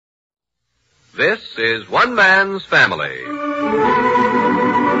This is One Man's Family.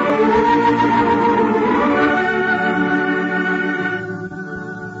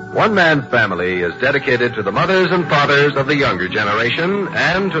 One Man's Family is dedicated to the mothers and fathers of the younger generation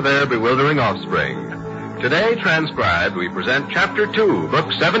and to their bewildering offspring. Today, transcribed, we present Chapter 2,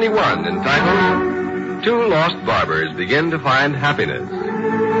 Book 71, entitled, Two Lost Barbers Begin to Find Happiness.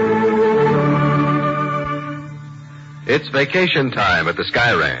 It's vacation time at the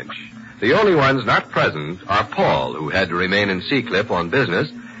Sky Ranch. The only ones not present are Paul, who had to remain in Seacliff on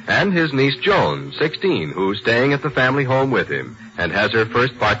business, and his niece Joan, 16, who's staying at the family home with him and has her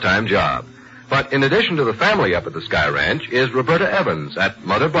first part-time job. But in addition to the family up at the Sky Ranch is Roberta Evans at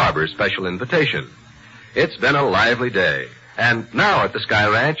Mother Barbour's special invitation. It's been a lively day, and now at the Sky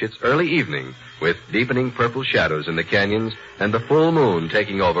Ranch it's early evening with deepening purple shadows in the canyons and the full moon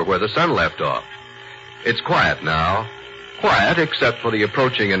taking over where the sun left off. It's quiet now. Quiet except for the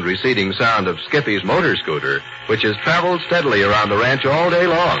approaching and receding sound of Skippy's motor scooter, which has traveled steadily around the ranch all day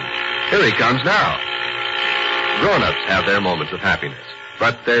long. Here he comes now. Grown-ups have their moments of happiness,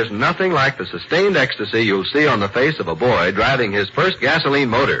 but there's nothing like the sustained ecstasy you'll see on the face of a boy driving his first gasoline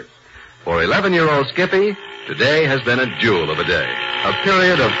motor. For 11-year-old Skippy, today has been a jewel of a day, a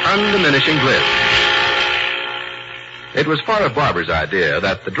period of undiminishing bliss. It was Father Barbour's idea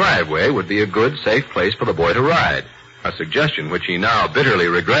that the driveway would be a good, safe place for the boy to ride, a suggestion which he now bitterly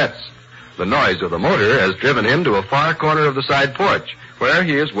regrets. The noise of the motor has driven him to a far corner of the side porch, where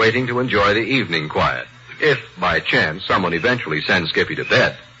he is waiting to enjoy the evening quiet, if, by chance, someone eventually sends Skippy to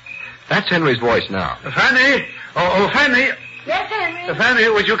bed. That's Henry's voice now. Fanny! Fanny! Yes, Henry? Fanny,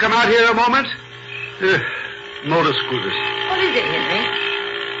 would you come out here a moment? Motor scooters. What is it,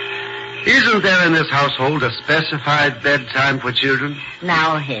 Henry? Isn't there in this household a specified bedtime for children?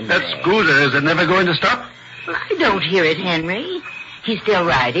 Now, Henry. That scooter, is it never going to stop? I don't hear it, Henry. He's still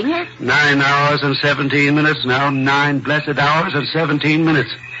riding it. 9 hours and 17 minutes now. 9 blessed hours and 17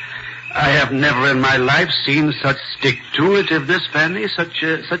 minutes. I have never in my life seen such stick-to-itiveness, Fanny, such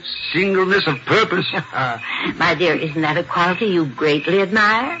singleness of purpose. My dear, isn't that a quality you greatly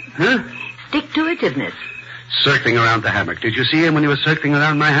admire? Huh? Stick-to-itiveness. Circling around the hammock. Did you see him when he was circling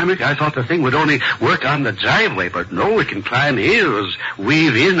around my hammock? I thought the thing would only work on the driveway, but no, it can climb hills,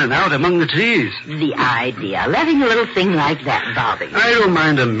 weave in and out among the trees. The idea, letting a little thing like that bother you. I don't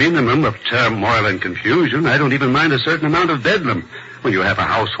mind a minimum of turmoil and confusion. I don't even mind a certain amount of bedlam. When you have a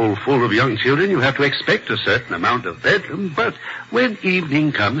household full of young children, you have to expect a certain amount of bedlam, but when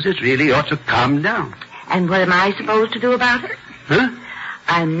evening comes, it really ought to calm down. And what am I supposed to do about it? Huh?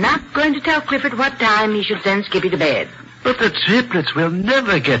 I'm not going to tell Clifford what time he should send Skippy to bed. But the triplets will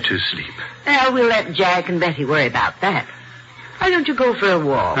never get to sleep. Well, we'll let Jack and Betty worry about that. Why don't you go for a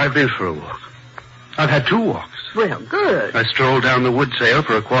walk? I've been for a walk. I've had 2 walks. Well, good. I strolled down the wood trail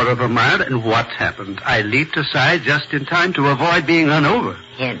for a quarter of a mile, and what happened? I leaped aside just in time to avoid being run over.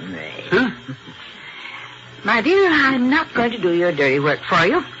 Henry. Huh? My dear, I'm not going to do your dirty work for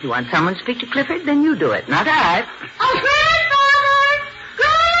you. If you want someone to speak to Clifford, then you do it, not I. Oh, Grandfather!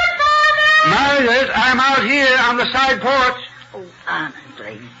 Grandfather! Margaret, I'm out here on the side porch. Oh,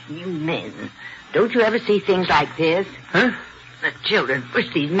 honestly, you men. Don't you ever see things like this? Huh? The children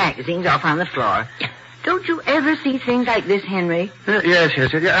push these magazines off on the floor. Don't you ever see things like this, Henry? Yes.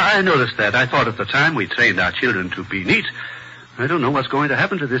 I noticed that. I thought at the time we trained our children to be neat. I don't know what's going to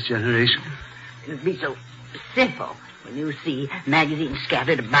happen to this generation. It'd be so simple when you see magazines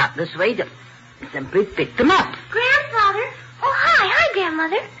scattered about this way to simply pick them up. Grandfather? Oh, hi,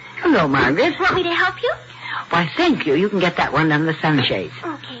 Grandmother. Hello, Margaret. Want me to help you? Why, thank you. You can get that one under the sunshades.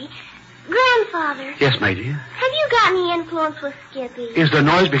 Okay. Grandfather. Yes, my dear. Have you got any influence with Skippy? Is the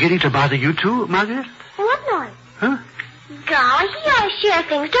noise beginning to bother you too, Margaret? What noise? Huh? Golly, he ought to share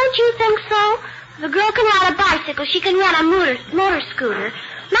things. Don't you think so? If a girl can ride a bicycle, she can run a motor scooter.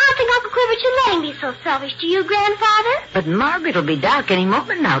 Now I think Uncle Clifford should let him be so selfish. Do you, Grandfather? But Margaret will be dark any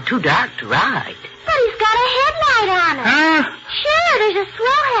moment now. Too dark to ride. But he's got a headlight on it. Huh? Sure, there's a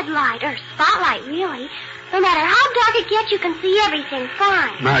swell headlight, or spotlight, really. No matter how dark it gets, you can see everything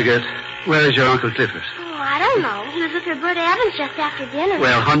fine. Margaret, where is your Uncle Clifford? Oh, I don't know. He was with Roberta Evans just after dinner.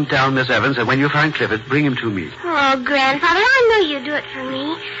 Well, hunt down Miss Evans, and when you find Clifford, bring him to me. Oh, Grandfather, I knew you'd do it for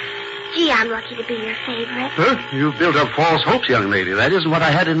me. Gee, I'm lucky to be your favorite. Huh? You've built up false hopes, young lady. That isn't what I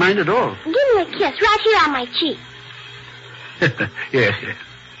had in mind at all. Give me a kiss right here on my cheek. Yes.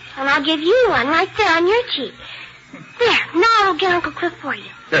 And I'll give you one right there on your cheek. There, now I'll get Uncle Cliff for you.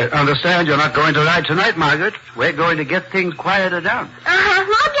 Understand you're not going to ride tonight, Margaret. We're going to get things quieted down. I'll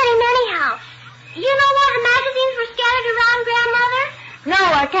get him anyhow. You know why the magazines were scattered around, Grandmother? No,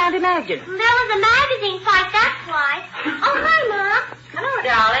 I can't imagine. There was a magazine fight, that's why. Oh, hi, Mom. Hello,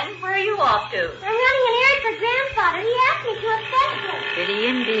 darling. Where are you off to? Pretty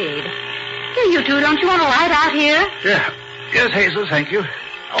indeed. Here, you two, don't you want a light out here? Yeah. Yes, Hazel, thank you.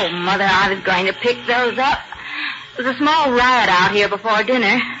 Oh, Mother, I was going to pick those up. There's a small riot out here before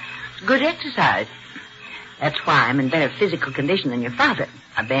dinner. Good exercise. That's why I'm in better physical condition than your father.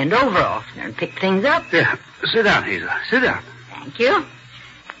 I bend over oftener and pick things up. Yeah. Sit down, Hazel. Sit down. Thank you.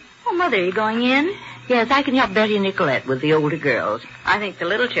 Oh, Mother, are you going in? Yes, I can help Betty and Nicolette with the older girls. I think the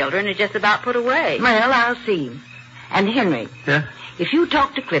little children are just about put away. Well, I'll see. And Henry. Yeah? If you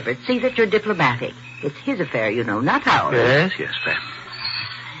talk to Clifford, see that you're diplomatic. It's his affair, you know, not ours. Yes, ma'am.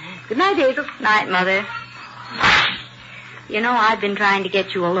 Good night, Hazel. Night, Mother. You know, I've been trying to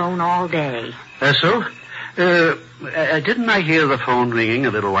get you alone all day. So? Didn't I hear the phone ringing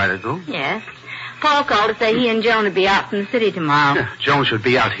a little while ago? Yes. Paul called to say he and Joan would be out from the city tomorrow. Yeah, Joan should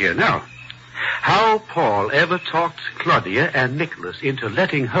be out here now. How Paul ever talked Claudia and Nicholas into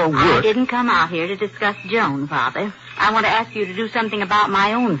letting her work... I didn't come out here to discuss Joan, Father. I want to ask you to do something about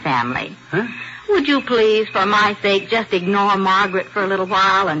my own family. Huh? Would you please, for my sake, just ignore Margaret for a little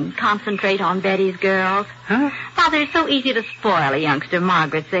while and concentrate on Betty's girls? Huh? Father, it's so easy to spoil a youngster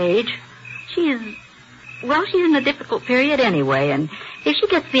Margaret's age. She's in a difficult period anyway, and if she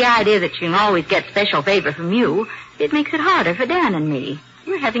gets the idea that she can always get special favor from you, it makes it harder for Dan and me.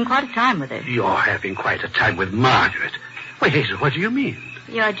 We're having quite a time with her. You're having quite a time with Margaret. Why, Hazel, what do you mean?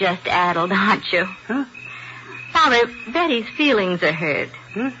 You're just addled, aren't you? Huh? Father, Betty's feelings are hurt.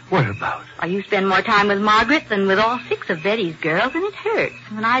 Huh? What about? Well, you spend more time with Margaret than with all 6 of Betty's girls, and it hurts.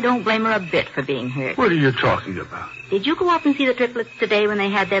 And I don't blame her a bit for being hurt. What are you talking about? Did you go up and see the triplets today when they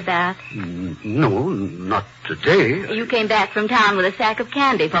had their bath? No, not today. You came back from town with a sack of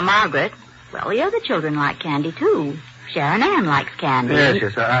candy for Margaret. Well, the other children like candy, too. Sharon Ann likes candy.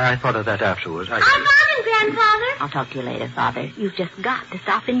 Yes, I thought of that afterwards. I found him, Grandfather. I'll talk to you later, Father. You've just got to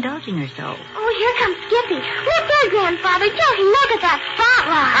stop indulging her so. Oh, here comes Skippy. Look there, Grandfather. Just look at that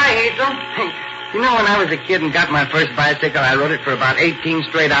spotlight. Hi, Hazel. Hey, you know, when I was a kid and got my first bicycle, I rode it for about 18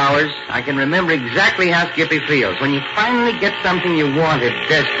 straight hours. I can remember exactly how Skippy feels when you finally get something you wanted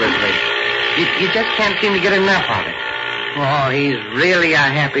desperately. You just can't seem to get enough of it. Oh, he's really a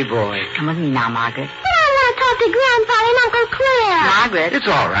happy boy. Come with me now, Margaret. But I want to talk to Grandfather and Uncle Claire. Margaret. It's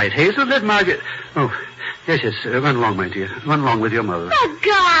all right, Hazel. Let Margaret... Oh, yes. Run along, my dear. Run along with your mother. The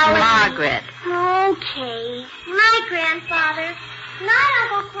golly. Margaret. Okay. Night, Grandfather. Night,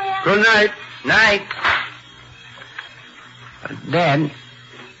 Uncle Claire. Good night. Night.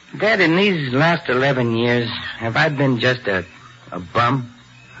 Dad, in these last 11 years, have I been just a bum?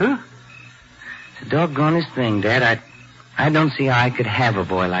 Huh? It's the doggonest thing, Dad. I don't see how I could have a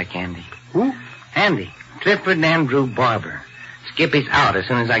boy like Andy. Who? Andy. Clifford Andrew Barbour. Skippy's out as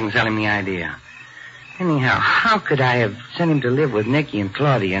soon as I can sell him the idea. Anyhow, how could I have sent him to live with Nicky and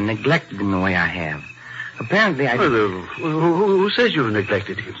Claudia and neglected him the way I have? Apparently, Well, who says you've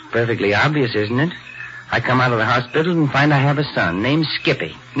neglected him? Perfectly obvious, isn't it? I come out of the hospital and find I have a son named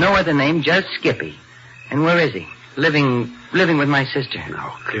Skippy. No other name, just Skippy. And where is he? Living with my sister.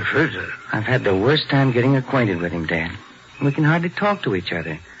 Now, Clifford... I've had the worst time getting acquainted with him, Dad. We can hardly talk to each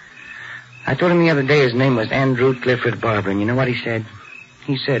other. I told him the other day his name was Andrew Clifford Barbour, and you know what he said?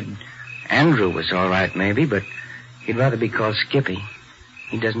 He said Andrew was all right, maybe, but he'd rather be called Skippy.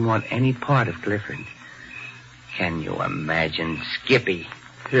 He doesn't want any part of Clifford. Can you imagine Skippy?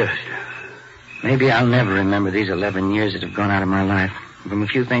 Yes. Maybe I'll never remember these 11 years that have gone out of my life. From a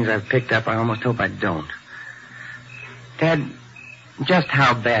few things I've picked up, I almost hope I don't. Dad, just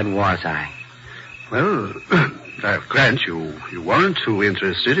how bad was I? Well, I grant you weren't too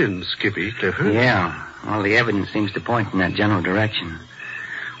interested in Skippy, Clifford. Yeah, all the evidence seems to point in that general direction.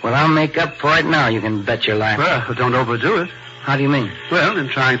 Well, I'll make up for it now, you can bet your life. Well, don't overdo it. How do you mean? Well, in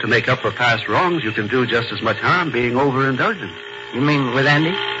trying to make up for past wrongs, you can do just as much harm being overindulgent. You mean with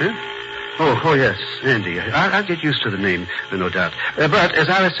Andy? Huh? Oh, yes, Andy. I'll get used to the name, no doubt. But, as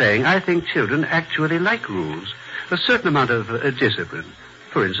I was saying, I think children actually like rules. A certain amount of discipline.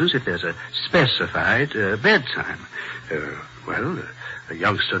 For instance, if there's a specified bedtime. A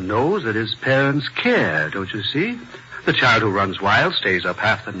youngster knows that his parents care, don't you see? The child who runs wild stays up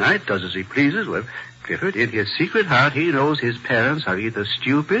half the night, does as he pleases. Well, Clifford, in his secret heart, he knows his parents are either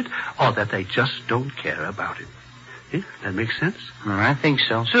stupid or that they just don't care about him. That makes sense? I think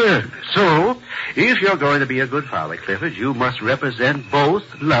so. Certainly. So, if you're going to be a good father, Clifford, you must represent both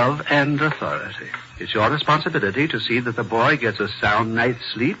love and authority. It's your responsibility to see that the boy gets a sound night's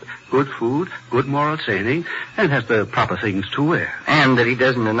sleep, good food, good moral training, and has the proper things to wear. And that he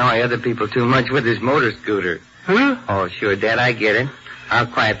doesn't annoy other people too much with his motor scooter. Huh? Oh, sure, Dad, I get it. I'll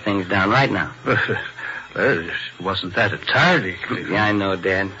quiet things down right now. Well, wasn't that entirely clear? Yeah, I know,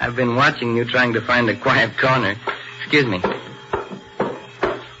 Dad. I've been watching you trying to find a quiet corner. Excuse me.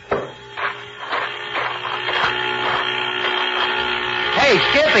 Hey,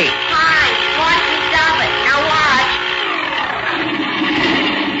 Skippy. Fine. Watch me stop it. Now watch.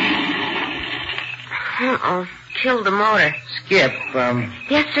 Uh-oh. Killed the motor. Skip,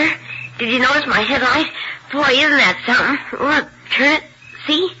 Yes, sir. Did you notice my headlight? Boy, isn't that something? Look, turn it.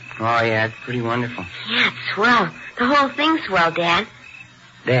 See? Oh, yeah, it's pretty wonderful. Yeah, it's swell. The whole thing's swell, Dad.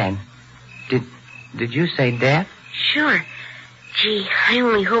 Dad? Did you say Dad? Sure. Gee, I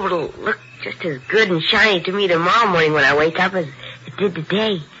only hope it'll look just as good and shiny to me tomorrow morning when I wake up as it did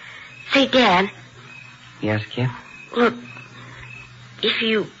today. Say, Dad. Yes, Skip? Look, if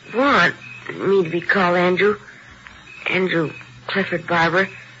you want me to be called Andrew Clifford Barbour,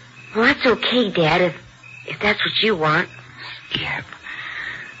 well, that's okay, Dad, if that's what you want. Skip.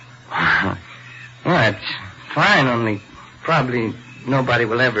 Well, that's fine, only probably nobody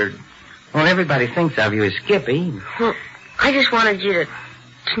will ever... Well, everybody thinks of you as Skippy. Well, I just wanted you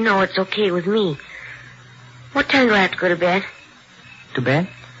to know it's okay with me. What time do I have to go to bed? To bed?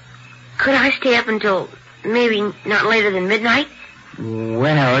 Could I stay up until maybe not later than midnight?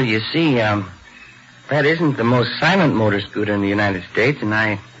 Well, you see, that isn't the most silent motor scooter in the United States, and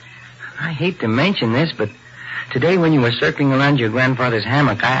I hate to mention this, but today when you were circling around your grandfather's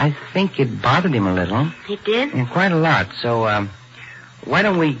hammock, I think it bothered him a little. It did? And quite a lot, so, why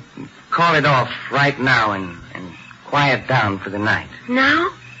don't we call it off right now and quiet down for the night? Now?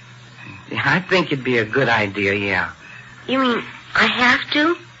 I think it'd be a good idea, yeah. You mean I have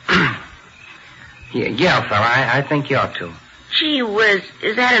to? Yeah, fella, I think you ought to. Gee whiz,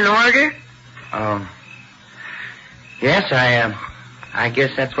 is that an order? Yes, I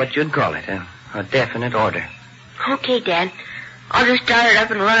guess that's what you'd call it, a definite order. Okay, Dad. I'll just start it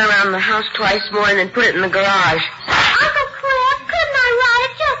up and run around the house twice more and then put it in the garage. Uncle Cliff, couldn't I ride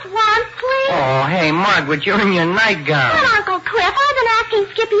it just once, please? Oh, hey, Margaret, you're in your nightgown. But, Uncle Cliff, I've been asking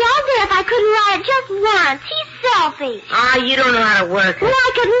Skippy all day if I couldn't ride it just once. He's selfish. You don't know how to work it. Well,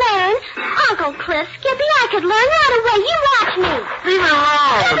 I could learn. Uncle Cliff, Skippy, I could learn right away. You watch me. Leave it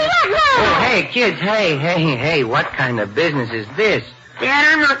alone. Skippy, let go. Oh, hey, kids, hey, what kind of business is this? Dad,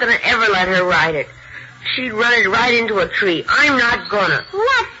 I'm not going to ever let her ride it. She'd run it right into a tree. I'm not gonna. Well,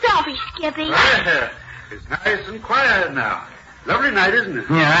 that's selfish, Skippy. It's nice and quiet now. Lovely night, isn't it?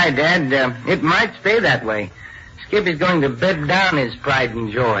 Yeah, hi, Dad. It might stay that way. Skippy's going to bed down his pride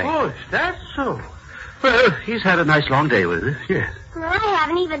and joy. Oh, is that so? Well, he's had a nice long day with it, yes. Well, I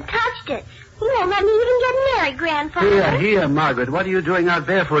haven't even touched it. You won't let me even get married, Grandfather. Here, Margaret, what are you doing out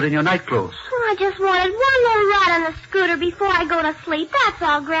barefoot in your nightclothes? Well, I just wanted one little ride on the scooter before I go to sleep. That's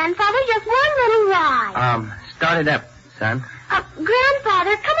all, Grandfather. Just one little ride. Start it up, son.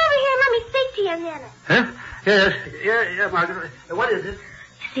 Grandfather, come over here and let me speak to you a minute. Huh? Yes, yeah, Margaret. What is it?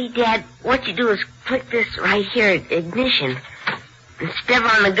 See, Dad, what you do is click this right here, ignition, and step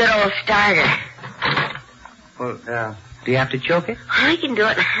on the good old starter. Well, do you have to choke it? I can do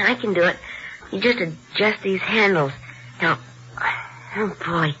it. You just adjust these handles. Now, oh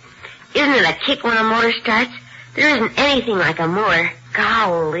boy, isn't it a kick when a motor starts? There isn't anything like a motor.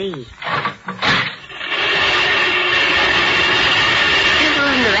 Golly. Just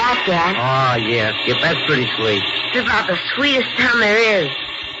listen to that, Dad. Oh, yeah, Skip, that's pretty sweet. It's about the sweetest sound there is.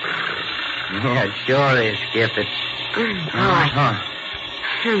 Yeah, it sure is, Skip. It's... Boy.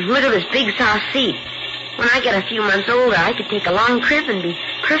 Look at this big soft seat. When I get a few months older, I could take a long trip and be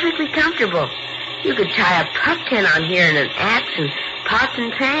perfectly comfortable. You could tie a pup tent on here and an axe and pots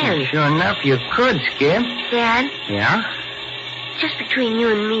and pans. Sure enough, you could, Skip. Dad? Yeah? Just between you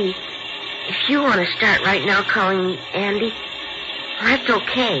and me, if you want to start right now calling me Andy, that's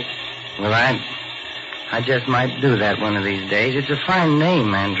okay. Well, I just might do that one of these days. It's a fine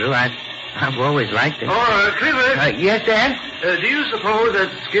name, Andrew. I've always liked it. Oh, Clifford. Yes, Dad? Do you suppose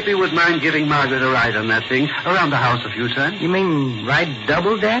that Skippy would mind giving Margaret a ride on that thing around the house a few times? You mean ride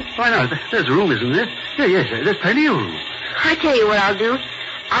double, Dad? Why not? There's room, isn't there? Yes, there's plenty of room. I tell you what I'll do.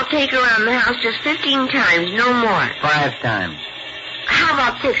 I'll take her around the house just 15 times, no more. 5 times. How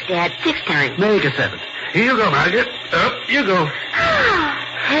about 6, Dad? 6 times. Make a 7th. Here you go, Margaret. Up you go.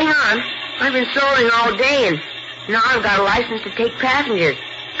 Hang on. I've been soling all day, and now I've got a license to take passengers.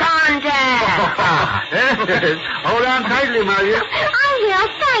 Contact! Hold on tightly, Margaret. I will.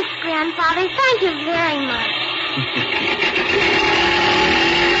 Thanks, Grandfather. Thank you very much.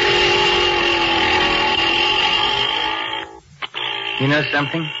 You know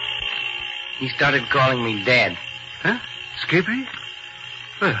something? He started calling me Dad. Huh? Skippy?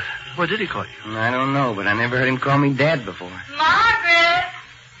 Well, what did he call you? I don't know, but I never heard him call me Dad before. Margaret!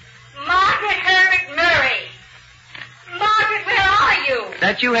 Margaret Herrick Murray! Margaret, where are you?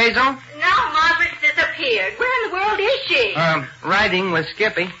 That you, Hazel? No, Margaret's disappeared. Where in the world is she? Riding with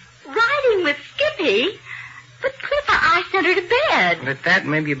Skippy. Riding with Skippy? But, Cliff, I sent her to bed. But at that,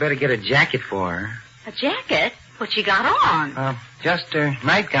 maybe you better get a jacket for her. A jacket? What she got on? Just her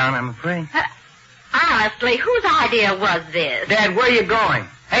nightgown, I'm afraid. Honestly, whose idea was this? Dad, where are you going?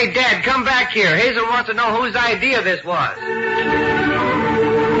 Hey, Dad, come back here. Hazel wants to know whose idea this was.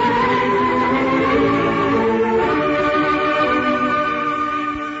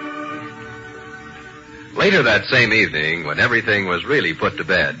 Later that same evening, when everything was really put to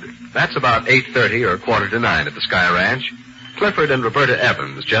bed, that's about 8:30 or 8:45 at the Sky Ranch, Clifford and Roberta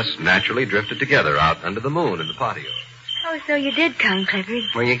Evans just naturally drifted together out under the moon in the patio. Oh, so you did come, Clifford.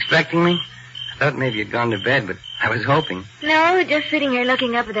 Were you expecting me? I thought maybe you'd gone to bed, but I was hoping. No, just sitting here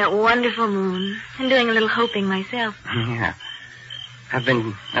looking up at that wonderful moon and doing a little hoping myself. Yeah. I've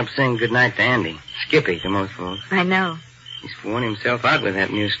been up saying goodnight to Andy. Skippy to most folks. I know. He's worn himself out with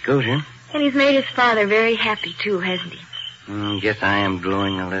that new scooter. And he's made his father very happy, too, hasn't he? Guess I am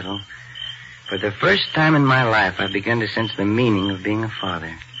glowing a little. For the first time in my life, I've begun to sense the meaning of being a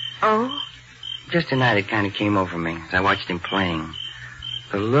father. Oh? Just tonight, it kind of came over me as I watched him playing.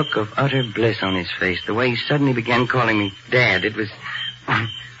 The look of utter bliss on his face, the way he suddenly began calling me Dad, it was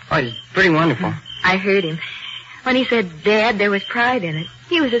pretty wonderful. I heard him. When he said Dad, there was pride in it.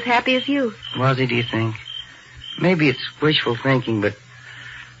 He was as happy as you. Was he, do you think? Maybe it's wishful thinking, but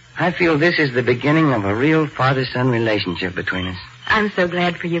I feel this is the beginning of a real father-son relationship between us. I'm so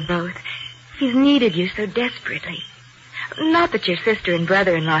glad for you both. He's needed you so desperately. Not that your sister and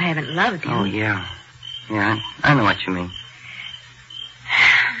brother-in-law haven't loved you. Oh, yeah. Yeah, I know what you mean.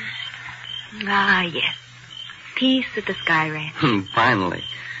 Ah, yes. Peace at the Sky Ranch. Finally.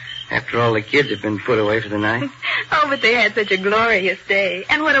 After all the kids have been put away for the night. Oh, but they had such a glorious day.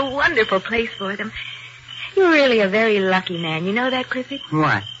 And what a wonderful place for them. You're really a very lucky man. You know that, Clifford?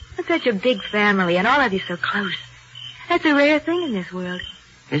 Why? With such a big family and all of you so close. That's a rare thing in this world.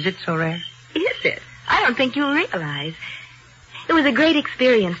 Is it so rare? Is it? I don't think you realize. It was a great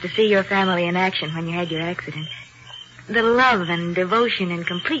experience to see your family in action when you had your accident. The love and devotion and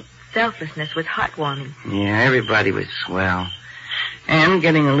complete selflessness was heartwarming. Yeah, everybody was swell. And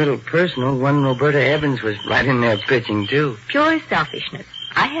getting a little personal, one Roberta Evans was right in there pitching, too. Pure selfishness.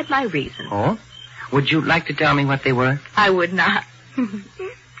 I had my reasons. Oh? Would you like to tell me what they were? I would not.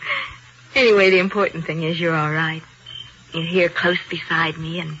 Anyway, the important thing is you're all right. You're here close beside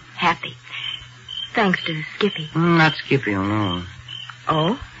me and happy. Thanks to Skippy. Not Skippy alone.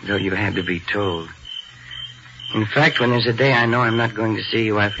 Oh? Though you had to be told. In fact, when there's a day I know I'm not going to see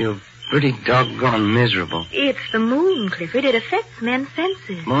you, I feel pretty doggone miserable. It's the moon, Clifford. It affects men's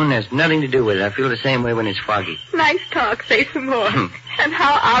senses. Moon has nothing to do with it. I feel the same way when it's foggy. Nice talk. Say some more. And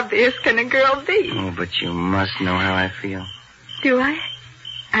how obvious can a girl be? Oh, but you must know how I feel. Do I?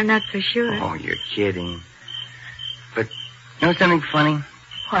 I'm not so sure. Oh, you're kidding. But you know something funny?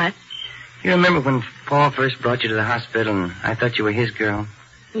 What? You remember when Paul first brought you to the hospital and I thought you were his girl?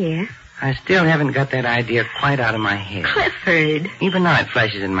 Yes. I still haven't got that idea quite out of my head. Clifford. Even now it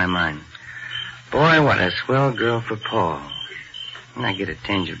flashes in my mind. Boy, what a swell girl for Paul. And I get a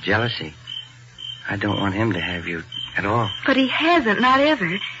tinge of jealousy. I don't want him to have you at all. But he hasn't, not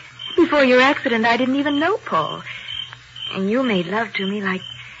ever. Before your accident, I didn't even know Paul. And you made love to me like...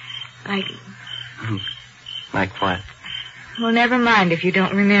 Like what? Well, never mind if you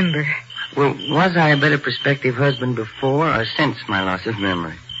don't remember. Well, was I a better prospective husband before or since my loss of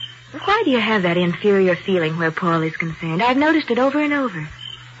memory? Why do you have that inferior feeling where Paul is concerned? I've noticed it over and over.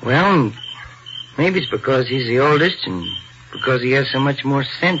 Well, maybe it's because he's the oldest and because he has so much more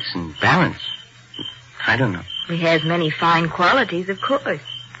sense and balance. I don't know. He has many fine qualities, of course.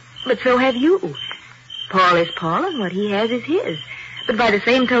 But so have you. Paul is Paul, and what he has is his. But by the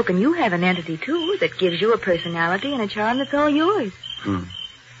same token, you have an entity, too, that gives you a personality and a charm that's all yours.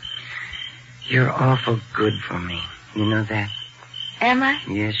 You're awful good for me. You know that? Am I?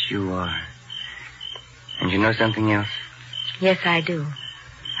 Yes, you are. And you know something else? Yes, I do.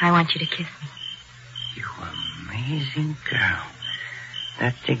 I want you to kiss me. You amazing girl.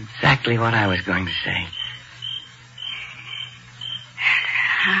 That's exactly what I was going to say.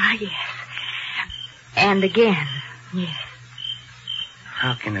 Ah, yes. And again, yes.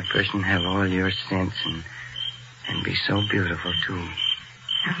 How can a person have all your sense and be so beautiful, too?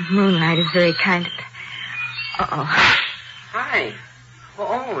 The moonlight is very kind of... Uh-oh. Hi.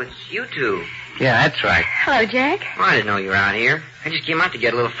 Oh, it's you two. Yeah, that's right. Hello, Jack. Well, I didn't know you were out here. I just came out to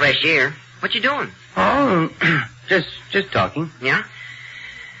get a little fresh air. What you doing? Oh, just talking. Yeah?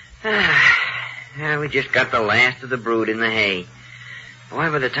 We just got the last of the brood in the hay. Boy,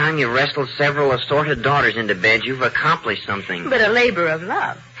 by the time you wrestled several assorted daughters into bed, you've accomplished something. But a labor of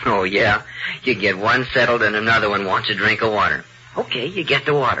love. Oh, yeah. You get one settled and another one wants a drink of water. Okay, you get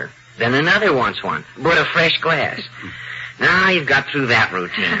the water. Then another wants one, but a fresh glass. Now you've got through that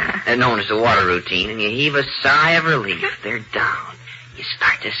routine, known as the water routine, and you heave a sigh of relief. They're down. You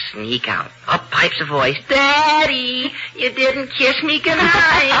start to sneak out. Up pipes a voice. Daddy, you didn't kiss me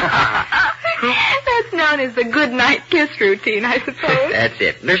goodnight. That's known as the good night kiss routine, I suppose. That's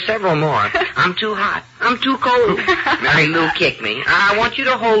it. There's several more. I'm too hot. I'm too cold. Mary Lou kicked me. I want you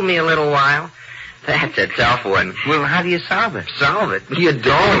to hold me a little while. That's a tough one. Well, how do you solve it? Solve it? You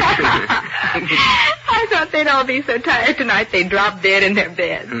don't. I thought they'd all be so tired tonight they'd drop dead in their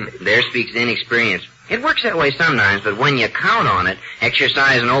beds. There speaks inexperience. It works that way sometimes, but when you count on it,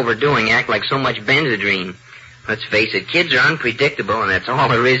 exercise and overdoing act like so much Benzedrine. Let's face it, kids are unpredictable, and that's all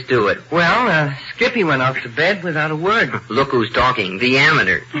there is to it. Well, Skippy went off to bed without a word. Look who's talking, the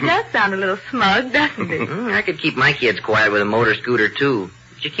amateur. He does sound a little smug, doesn't he? I could keep my kids quiet with a motor scooter, too.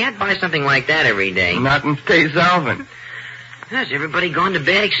 But you can't buy something like that every day. Not and stay solvent. Has everybody gone to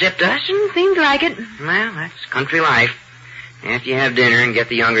bed except us? Seems like it. Well, that's country life. After you have dinner and get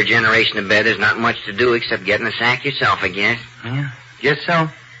the younger generation to bed, there's not much to do except get in the sack yourself, I guess. Yeah, guess so.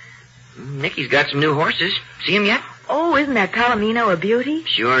 Nicky's got some new horses. See him yet? Oh, isn't that Palomino a beauty?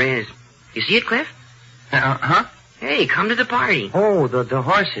 Sure is. You see it, Cliff? Huh? Hey, come to the party. Oh, the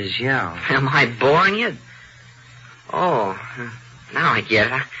horses, yeah. Am I boring you? Oh, now I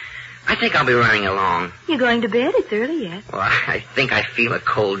get it. I think I'll be running along. You going to bed? It's early yet. Well, I think I feel a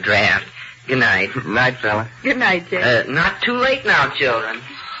cold draft. Good night. Night, fella. Good night, Jack. Not too late now, children.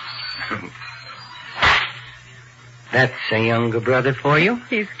 That's a younger brother for you?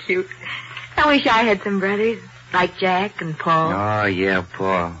 He's cute. I wish I had some brothers, like Jack and Paul. Oh, yeah,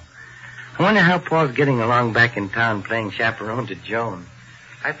 Paul. I wonder how Paul's getting along back in town playing chaperone to Joan.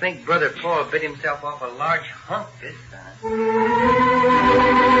 I think Brother Paul bit himself off a large hunk this time.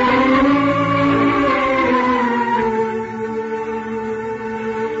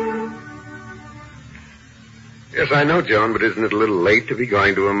 Yes, I know, Joan, but isn't it a little late to be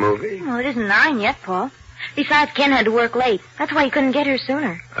going to a movie? Well, it isn't 9 yet, Paul. Besides, Ken had to work late. That's why he couldn't get here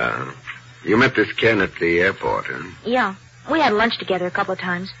sooner. You met this Ken at the airport, huh? Yeah. We had lunch together a couple of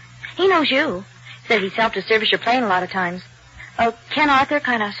times. He knows you. Says he's helped to service your plane a lot of times. Ken Arthur,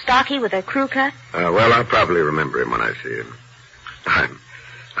 kind of stocky with a crew cut. Well, I'll probably remember him when I see him.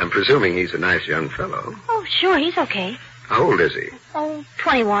 I'm presuming he's a nice young fellow. Oh, sure, he's okay. How old is he? Oh,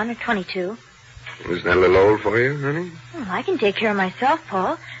 21 or 22. Isn't that a little old for you, honey? Well, I can take care of myself,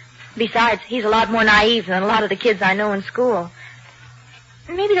 Paul. Besides, he's a lot more naive than a lot of the kids I know in school.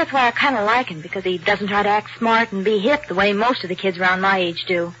 Maybe that's why I kind of like him, because he doesn't try to act smart and be hip the way most of the kids around my age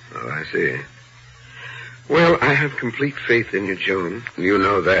do. Oh, I see. Well, I have complete faith in you, Joan. You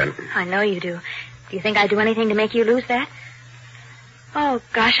know that. I know you do. Do you think I'd do anything to make you lose that? Oh,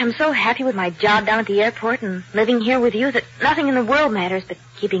 gosh, I'm so happy with my job down at the airport and living here with you that nothing in the world matters but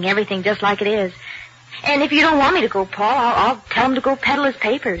keeping everything just like it is. And if you don't want me to go, Paul, I'll tell him to go peddle his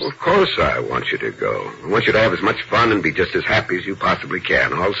papers. Well, of course I want you to go. I want you to have as much fun and be just as happy as you possibly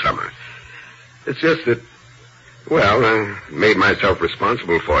can all summer. It's just that, well, I made myself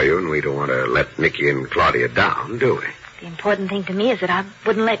responsible for you, and we don't want to let Nicky and Claudia down, do we? The important thing to me is that I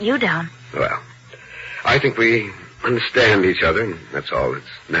wouldn't let you down. Well, I think we understand each other, and that's all that's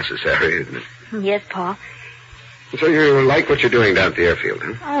necessary, isn't it? Yes, Paul. So you like what you're doing down at the airfield,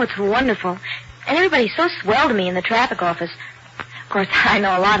 huh? Oh, it's wonderful. And everybody's so swell to me in the traffic office. Of course, I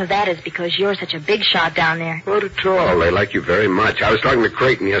know a lot of that is because you're such a big shot down there. Not at all. They like you very much. I was talking to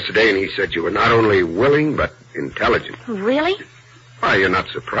Creighton yesterday, and he said you were not only willing, but intelligent. Really? Why, you're not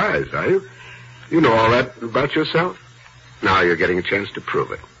surprised, are you? You know all that about yourself. Now you're getting a chance to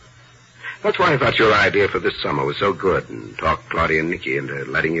prove it. That's why I thought your idea for this summer was so good and talked Claudia and Nicky into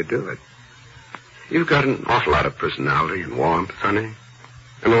letting you do it. You've got an awful lot of personality and warmth, honey,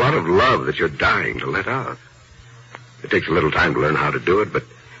 and a lot of love that you're dying to let out. It takes a little time to learn how to do it, but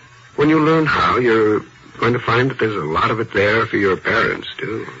when you learn how, you're going to find that there's a lot of it there for your parents,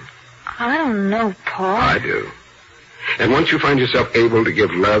 too. I don't know, Paul. I do. And once you find yourself able to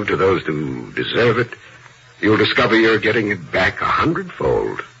give love to those who deserve it, you'll discover you're getting it back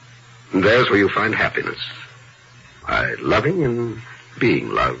 100-fold. And there's where you find happiness. By loving and being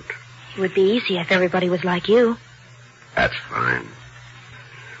loved. It would be easy if everybody was like you. That's fine.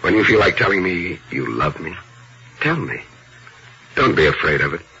 When you feel like telling me you love me, tell me. Don't be afraid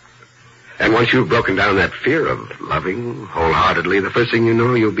of it. And once you've broken down that fear of loving wholeheartedly, the first thing you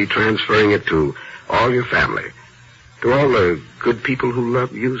know, you'll be transferring it to all your family. To all the good people who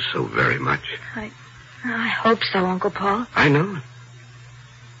love you so very much. I hope so, Uncle Paul. I know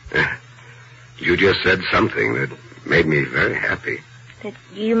it. You just said something that made me very happy. That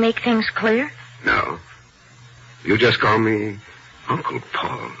you make things clear? No. You just call me Uncle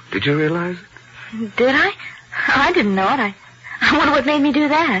Paul. Did you realize it? Did I? I didn't know it. I wonder what made me do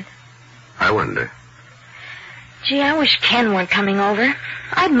that. I wonder. Gee, I wish Ken weren't coming over.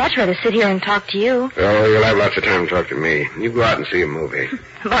 I'd much rather sit here and talk to you. Oh, you'll have lots of time to talk to me. You go out and see a movie.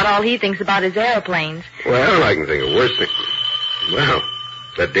 About all he thinks about is airplanes. Well, I can think of worse things. Well,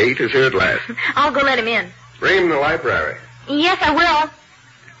 the date is here at last. I'll go let him in. Bring him in the library. Yes, I will.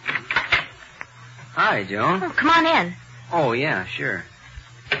 Hi, Joan. Oh, come on in. Oh, yeah, sure.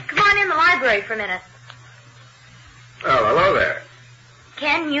 Come on in the library for a minute. Oh, hello there.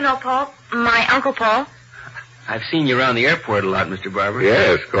 Ken, you know Paul? My Uncle Paul? I've seen you around the airport a lot, Mr. Barbour.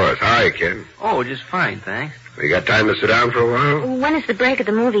 Yes, of course. Hi, Ken. Oh, just fine, thanks. You got time to sit down for a while? When is the break at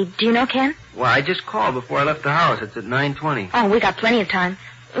the movie? Do you know, Ken? Well, I just called before I left the house. It's at 9:20. Oh, we got plenty of time.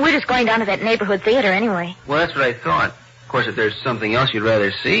 We're just going down to that neighborhood theater anyway. Well, that's what I thought. Of course, if there's something else you'd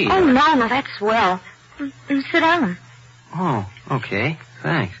rather see. Oh, no, that's swell. Sit down. Oh, okay.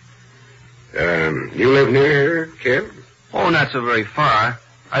 Thanks. You live near here, Ken? Oh, not so very far.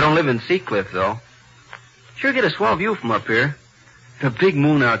 I don't live in Seacliff, though. Sure get a swell view from up here. The big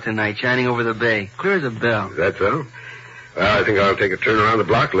moon out tonight shining over the bay. Clear as a bell. Is that so? Well, I think I'll take a turn around the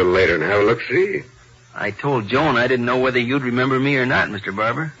block a little later and have a look-see. I told Joan I didn't know whether you'd remember me or not, Mr.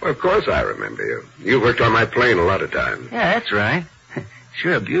 Barbour. Well, of course I remember you. You've worked on my plane a lot of times. Yeah, that's right.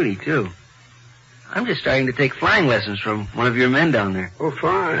 Sure a beauty, too. I'm just starting to take flying lessons from one of your men down there. Oh,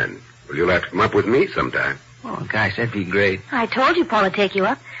 fine. Well, you'll have to come up with me sometime. Oh, gosh, that'd be great. I told you Paul would take you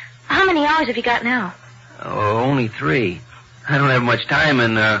up. How many hours have you got now? Oh, only 3. I don't have much time,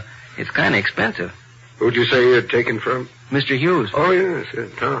 and it's kind of expensive. Who'd you say you'd taken from? Mr. Hughes. Oh, yes,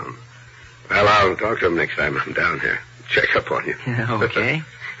 Tom. Well, I'll talk to him next time I'm down here. Check up on you. Okay.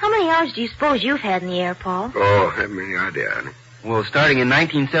 How many hours do you suppose you've had in the air, Paul? Oh, I haven't any idea, honey. Well, starting in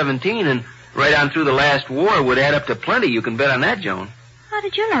 1917 and right on through the last war would add up to plenty. You can bet on that, Joan. How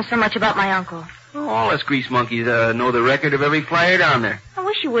did you know so much about my uncle? Oh, all us grease monkeys know the record of every flyer down there. I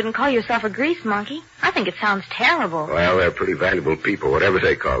wish you wouldn't call yourself a grease monkey. I think it sounds terrible. Well, they're pretty valuable people, whatever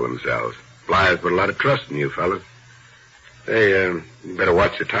they call themselves. Flyers put a lot of trust in you, fellas. Hey, you better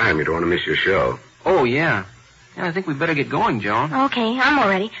watch the time. You don't want to miss your show. Oh, yeah. Yeah, I think we better get going, Joan. Okay, I'm all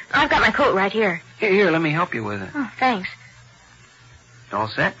ready. I've got my coat right here. Here, let me help you with it. Oh, thanks. All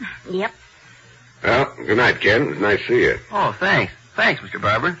set? Yep. Well, good night, Ken. It's nice to see you. Oh, thanks. Thanks, Mr.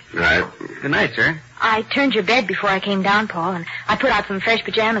 Barbour. Good night. Good night, sir. I turned your bed before I came down, Paul, and I put out some fresh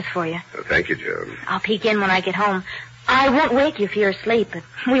pajamas for you. Well, thank you, Joan. I'll peek in when I get home. I won't wake you if you're asleep, but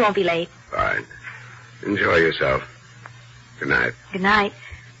we won't be late. Fine. Enjoy yourself. Good night. Good night,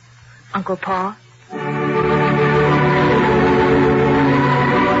 Uncle Paul.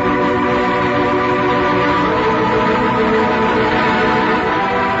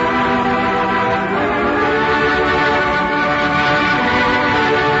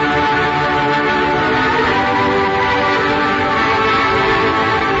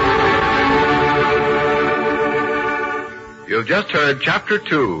 You've just heard Chapter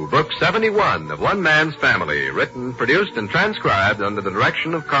 2, Book 71 of One Man's Family, written, produced, and transcribed under the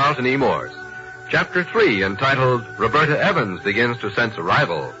direction of Carlton E. Morse. Chapter 3, entitled Roberta Evans Begins to Sense a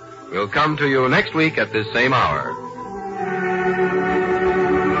Rival, will come to you next week at this same hour.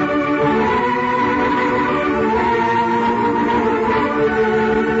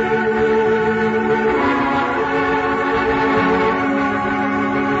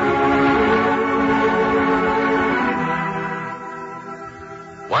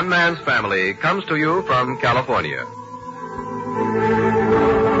 One Man's Family comes to you from California.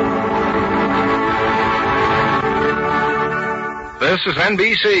 This is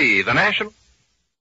NBC, the national...